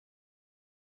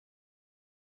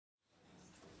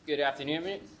Good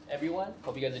afternoon, everyone.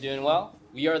 Hope you guys are doing well.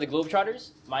 We are the Globetrotters.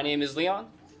 My name is Leon.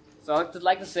 So I'd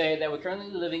like to say that we're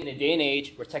currently living in a day and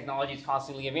age where technology is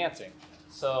constantly advancing.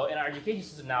 So in our education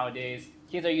system nowadays,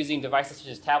 kids are using devices such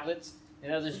as tablets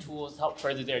and other tools to help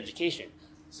further their education.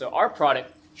 So our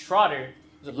product, Trotter,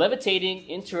 is a levitating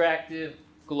interactive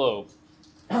globe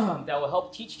that will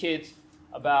help teach kids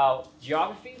about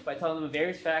geography by telling them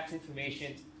various facts and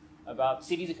information about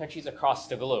cities and countries across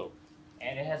the globe.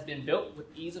 And it has been built with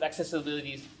ease of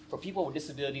accessibility for people with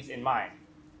disabilities in mind.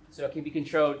 So it can be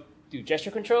controlled through gesture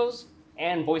controls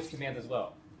and voice commands as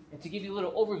well. And to give you a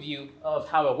little overview of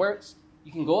how it works,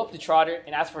 you can go up to Trotter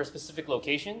and ask for a specific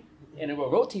location, and it will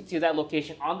rotate to that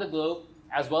location on the globe,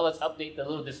 as well as update the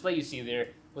little display you see there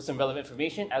with some relevant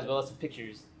information, as well as some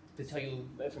pictures to tell you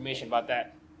the information about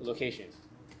that location.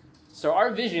 So our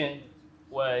vision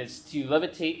was to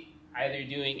levitate either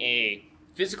doing a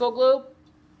physical globe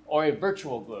or a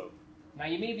virtual globe. Now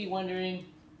you may be wondering,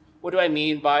 what do I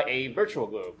mean by a virtual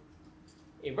globe?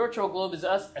 A virtual globe is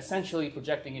us essentially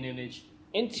projecting an image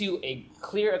into a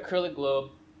clear acrylic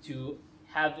globe to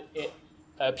have it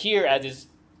appear as is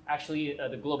actually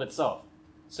the globe itself.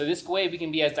 So this way we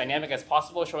can be as dynamic as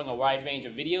possible, showing a wide range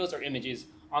of videos or images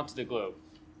onto the globe.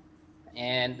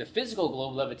 And the physical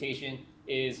globe levitation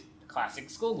is the classic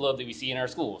school globe that we see in our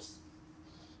schools.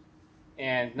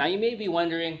 And now you may be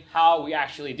wondering how we're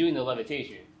actually doing the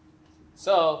levitation.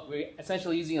 So we're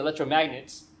essentially using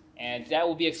electromagnets, and that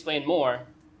will be explained more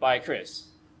by Chris.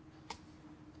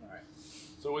 All right.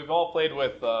 So we've all played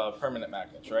with permanent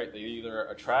magnets, right? They either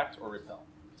attract or repel.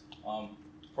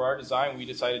 For our design, we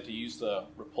decided to use the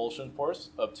repulsion force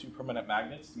of two permanent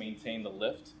magnets to maintain the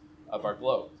lift of our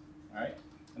globe. All right.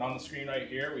 And on the screen right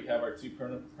here, we have our two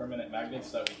permanent magnets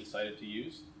that we decided to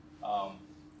use.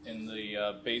 In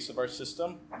the base of our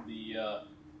system,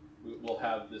 we'll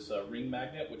have this ring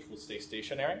magnet, which will stay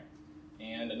stationary,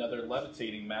 and another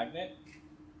levitating magnet,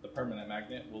 the permanent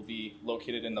magnet, will be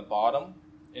located in the bottom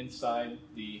inside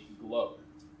the globe.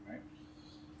 Right?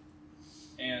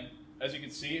 And as you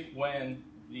can see, when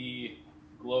the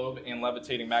globe and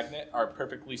levitating magnet are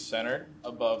perfectly centered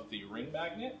above the ring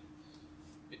magnet,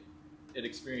 it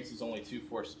experiences only two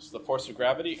forces, the force of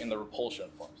gravity and the repulsion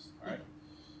force. All right?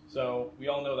 So we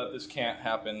all know that this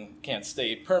can't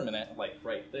stay permanent, like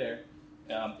right there.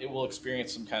 It will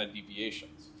experience some kind of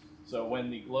deviations. So when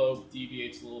the globe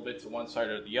deviates a little bit to one side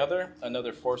or the other,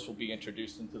 another force will be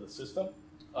introduced into the system.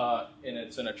 And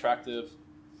it's an attractive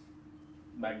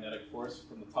magnetic force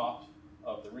from the top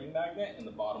of the ring magnet and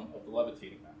the bottom of the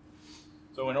levitating magnet.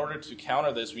 So in order to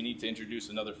counter this, we need to introduce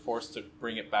another force to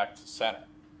bring it back to center.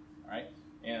 All right?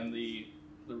 And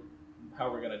how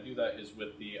we're going to do that is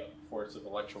with the force of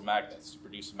electromagnets to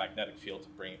produce a magnetic field to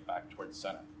bring it back towards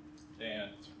center.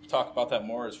 And to talk about that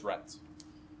more is Rent.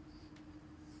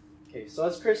 Okay, so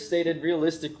as Chris stated,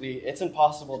 realistically, it's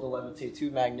impossible to levitate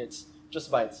two magnets just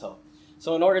by itself.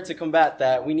 So in order to combat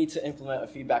that, we need to implement a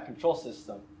feedback control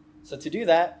system. So to do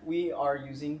that, we are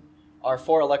using our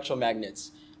 4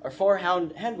 electromagnets, our 4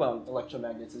 hand-wound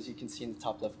electromagnets, as you can see in the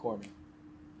top left corner.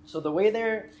 So the way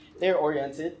they're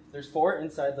oriented, there's 4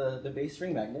 inside the base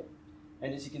ring magnet.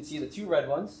 And as you can see, the 2 red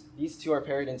ones, these 2 are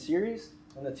paired in series,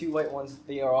 and the 2 white ones,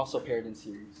 they are also paired in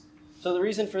series. So the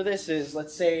reason for this is,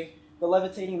 let's say the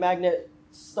levitating magnet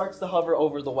starts to hover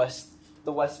over the west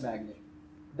magnet.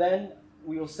 Then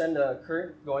we will send a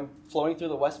current flowing through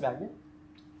the west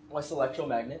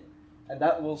electromagnet, and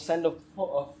that will send a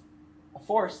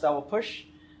force that will push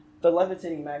the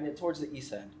levitating magnet towards the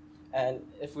east end. And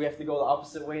if we have to go the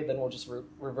opposite way, then we'll just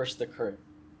reverse the current.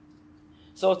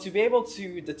 So to be able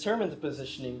to determine the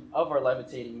positioning of our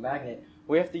levitating magnet,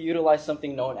 we have to utilize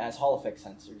something known as Hall effect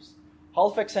sensors. Hall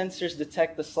effect sensors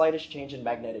detect the slightest change in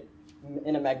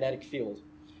a magnetic field.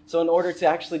 So in order to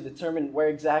actually determine where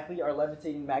exactly our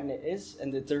levitating magnet is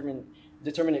and determine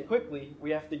it quickly,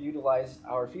 we have to utilize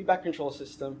our feedback control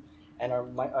system and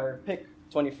our PIC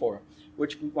 24,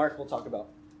 which Mark will talk about.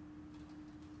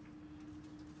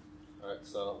 Alright,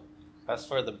 so as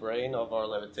for the brain of our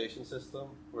levitation system,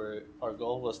 our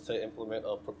goal was to implement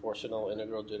a proportional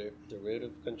integral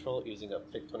derivative control using a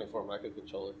PIC 24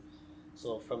 microcontroller.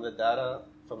 So from the data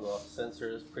from the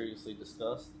sensors previously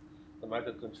discussed, the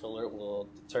microcontroller will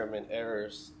determine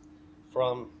errors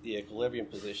from the equilibrium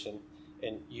position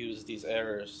and use these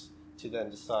errors to then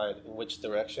decide in which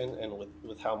direction and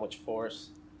with how much force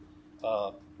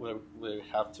we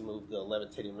have to move the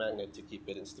levitating magnet to keep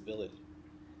it in stability.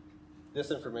 This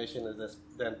information is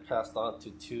then passed on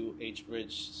to 2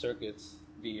 H-bridge circuits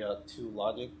via 2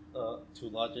 logic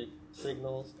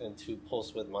signals and 2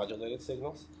 pulse width modulated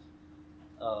signals.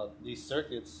 These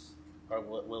circuits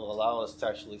will allow us to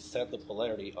actually set the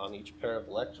polarity on each pair of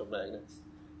electromagnets,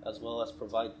 as well as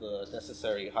provide the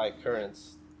necessary high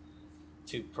currents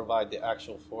to provide the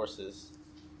actual forces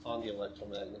on the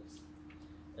electromagnets.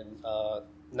 And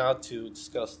now to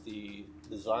discuss the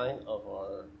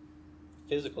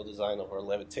physical design of our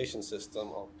levitation system,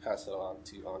 I'll pass it on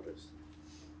to Andres.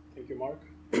 Thank you, Mark.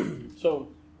 So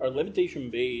our levitation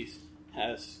base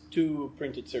has two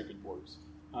printed circuit boards.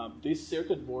 These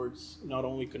circuit boards not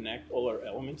only connect all our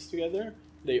elements together,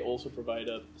 they also provide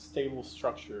a stable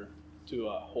structure to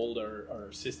hold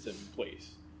our system in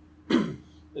place.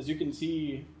 As you can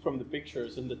see from the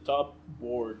pictures, in the top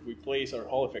board, we place our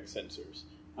Hall effect sensors.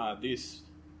 This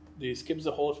keeps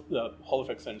the Hall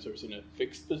effect sensors in a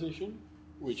fixed position,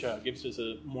 which gives us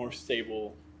a more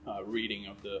stable reading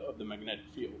of the magnetic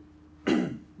field.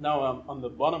 Now, on the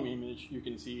bottom image, you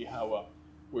can see how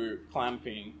we're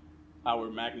clamping our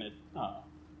magnet,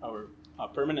 our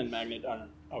permanent magnet, on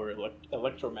our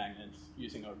electromagnets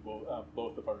using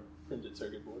both of our printed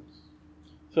circuit boards.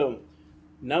 So,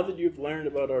 now that you've learned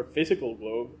about our physical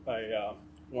globe, I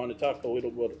want to talk a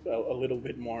little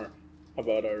bit more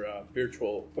about our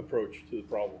virtual approach to the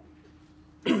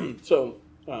problem. So,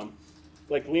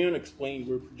 like Leon explained,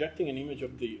 we're projecting an image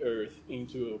of the Earth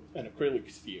into an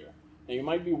acrylic sphere. And you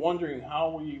might be wondering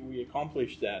how we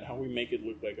accomplish that, how we make it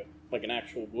look like an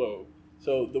actual globe.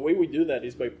 So the way we do that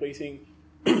is by placing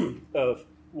a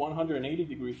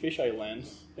 180-degree fisheye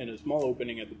lens in a small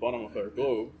opening at the bottom of our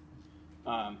globe.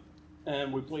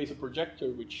 And we place a projector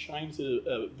which shines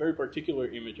a very particular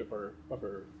image of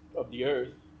the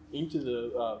Earth into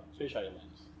the fisheye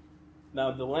lens.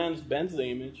 Now the lens bends the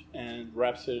image and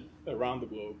wraps it around the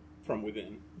globe from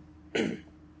within.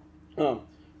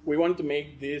 We want to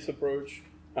make this approach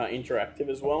interactive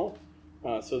as well,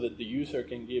 so that the user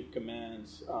can give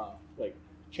commands like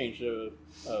change the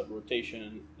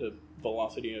rotation, the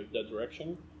velocity of that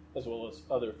direction, as well as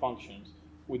other functions.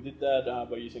 We did that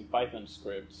by using Python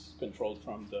scripts controlled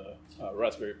from the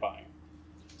Raspberry Pi.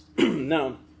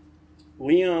 Now,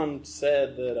 Leon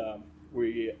said that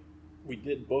we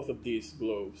did both of these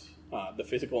globes, the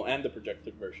physical and the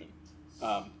projected version.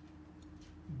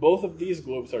 Both of these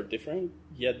globes are different,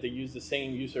 yet they use the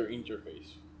same user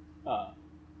interface.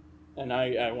 And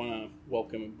I want to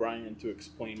welcome Brian to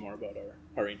explain more about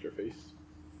our interface.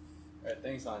 All right,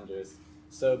 thanks, Andres.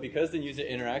 So because the user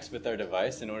interacts with our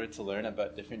device in order to learn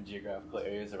about different geographical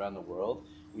areas around the world,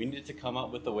 we needed to come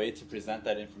up with a way to present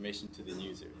that information to the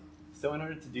user. So in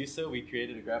order to do so, we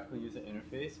created a graphical user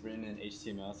interface written in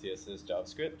HTML, CSS,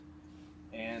 JavaScript.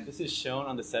 And this is shown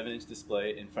on the 7-inch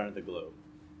display in front of the globe.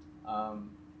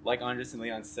 Like Andres and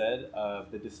Leon said,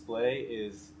 the display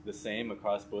is the same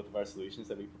across both of our solutions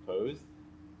that we proposed.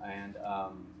 And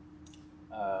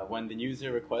when the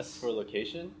user requests for a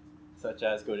location, such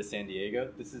as go to San Diego,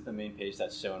 this is the main page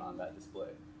that's shown on that display.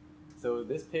 So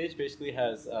this page basically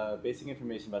has basic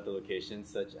information about the location,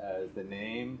 such as the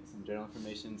name, some general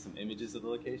information, some images of the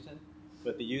location.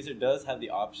 But the user does have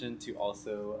the option to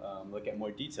also look at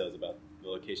more details about the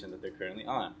location that they're currently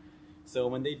on. So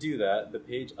when they do that, the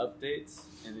page updates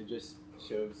and it just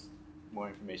shows more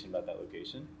information about that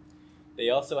location. They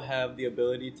also have the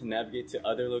ability to navigate to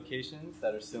other locations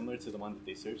that are similar to the one that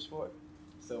they searched for.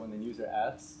 So when the user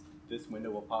asks, this window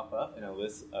will pop up and it'll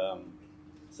list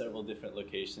several different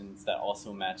locations that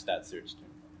also match that search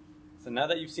term. So now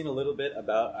that you've seen a little bit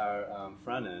about our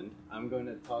front end, I'm going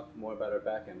to talk more about our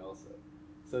back end also.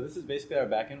 So this is basically our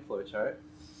back end flowchart.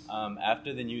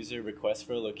 After the user requests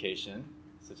for a location,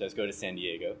 such as go to San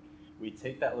Diego, we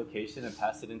take that location and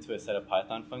pass it into a set of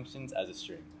Python functions as a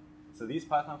string. So these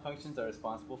Python functions are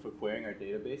responsible for querying our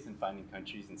database and finding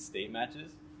countries and state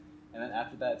matches. And then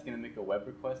after that, it's going to make a web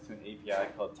request to an API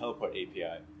called Teleport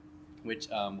API, which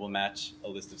will match a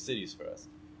list of cities for us.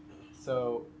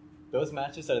 So those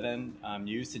matches are then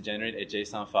used to generate a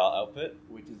JSON file output,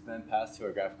 which is then passed to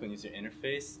our graphical user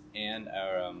interface and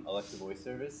our Alexa voice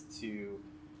service to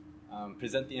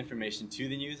present the information to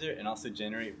the user and also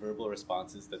generate verbal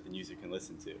responses that the user can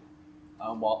listen to.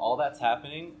 While all that's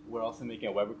happening, we're also making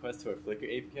a web request to our Flickr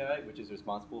API, which is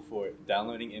responsible for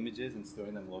downloading images and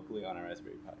storing them locally on our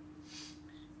Raspberry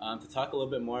Pi. To talk a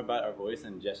little bit more about our voice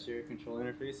and gesture control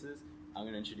interfaces, I'm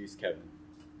going to introduce Kevin.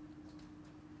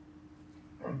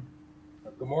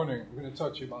 Good morning. I'm going to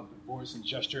talk to you about the voice and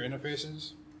gesture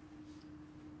interfaces.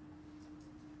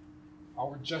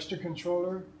 Our gesture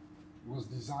controller was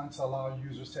designed to allow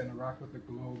users to interact with the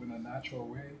globe in a natural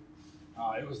way.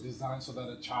 It was designed so that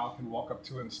a child can walk up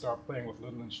to it and start playing with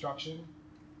little instruction.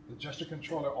 The gesture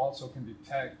controller also can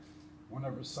detect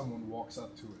whenever someone walks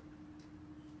up to it.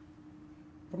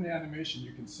 From the animation,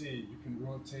 you can see you can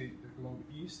rotate the globe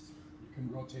east, you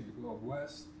can rotate the globe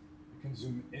west. You can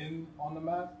zoom in on the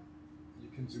map. You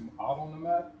can zoom out on the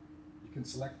map. You can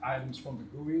select items from the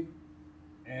GUI,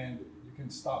 and you can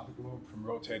stop the globe from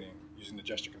rotating using the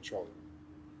gesture controller.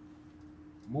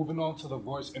 Moving on to the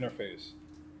voice interface.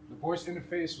 The voice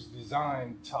interface was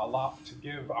designed to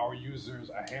give our users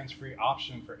a hands-free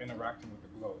option for interacting with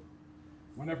the globe.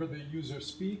 Whenever the user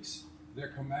speaks, their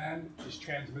command is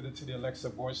transmitted to the Alexa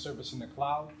voice service in the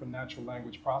cloud for natural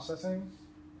language processing.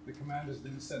 The command is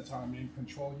then sent to our main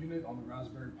control unit on the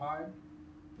Raspberry Pi.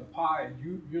 The Pi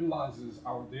utilizes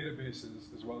our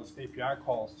databases as well as API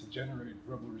calls to generate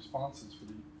verbal responses for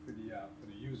the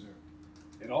user.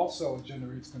 It also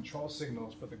generates control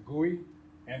signals for the GUI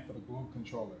and for the globe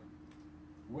controller.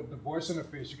 With the voice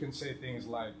interface, you can say things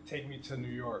like, take me to New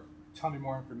York, tell me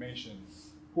more information,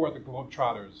 who are the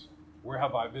Globetrotters, where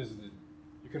have I visited?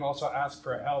 You can also ask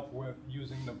for help with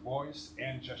using the voice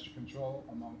and gesture control,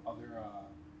 among other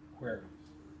queries.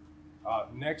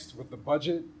 Next, with the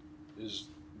budget, is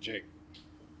Jake.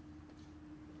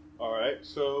 All right,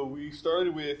 so we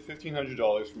started with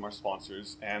 $1,500 from our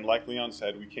sponsors, and like Leon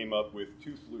said, we came up with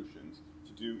two solutions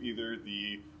to do either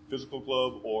the physical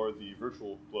globe or the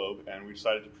virtual globe, and we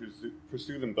decided to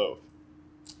pursue them both.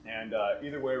 And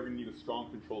either way, we're going to need a strong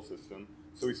control system.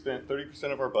 So we spent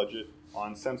 30% of our budget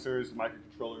on sensors,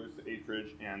 microcontrollers, the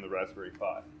 8-bridge, and the Raspberry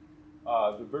Pi.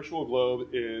 The virtual globe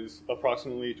is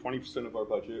approximately 20% of our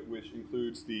budget, which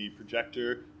includes the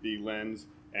projector, the lens,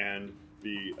 and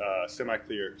the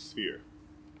semi-clear sphere.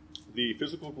 The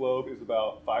physical globe is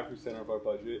about 5% of our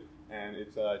budget, and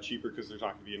it's cheaper because there's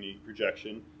not going to be any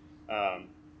projection.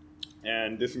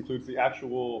 And this includes the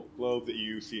actual globe that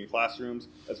you see in classrooms,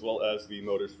 as well as the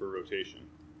motors for rotation.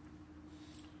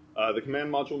 The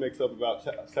command module makes up about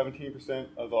 17%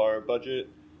 of our budget,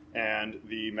 and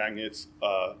the magnets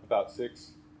about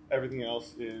 6%. Everything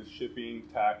else is shipping,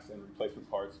 tax, and replacement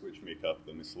parts, which make up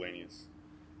the miscellaneous.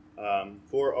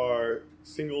 For our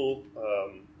single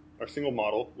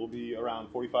model will be around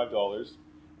 $45,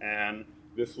 and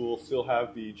this will still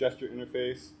have the gesture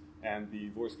interface and the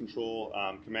voice control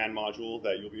command module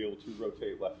that you'll be able to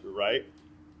rotate left or right.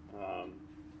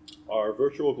 Our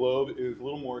virtual globe is a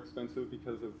little more expensive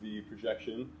because of the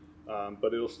projection,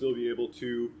 but it'll still be able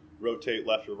to rotate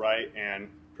left or right and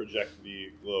project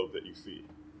the globe that you see.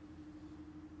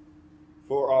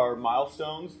 For our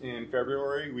milestones in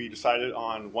February, we decided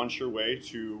on one sure way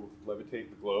to levitate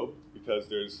the globe because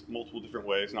there's multiple different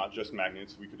ways, not just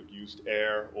magnets. We could have used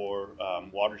air or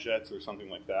water jets or something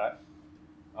like that.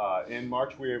 In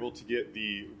March, we were able to get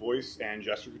the voice and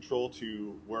gesture control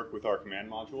to work with our command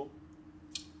module.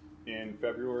 In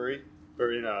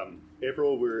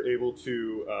April, we were able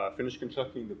to finish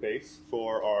constructing the base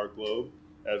for our globe,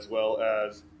 as well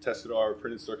as tested our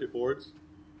printed circuit boards.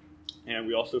 And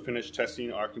we also finished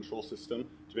testing our control system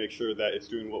to make sure that it's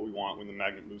doing what we want. When the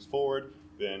magnet moves forward,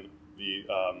 then the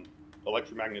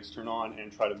electromagnets turn on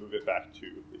and try to move it back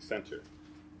to the center.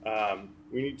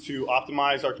 We need to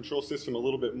optimize our control system a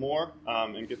little bit more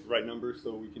and get the right numbers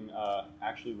so we can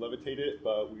actually levitate it,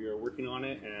 but we are working on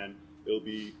it, and it'll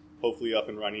be hopefully up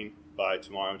and running by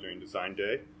tomorrow during design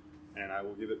day. And I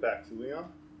will give it back to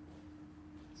Leon.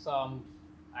 So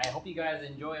I hope you guys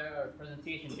enjoy our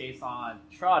presentation based on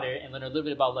Trotter and learn a little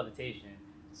bit about levitation.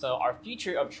 So our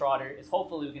future of Trotter is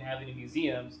hopefully we can have it in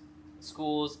museums,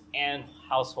 schools, and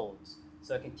households,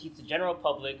 so it can teach the general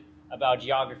public about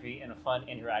geography in a fun,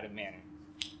 interactive manner.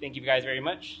 Thank you guys very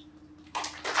much.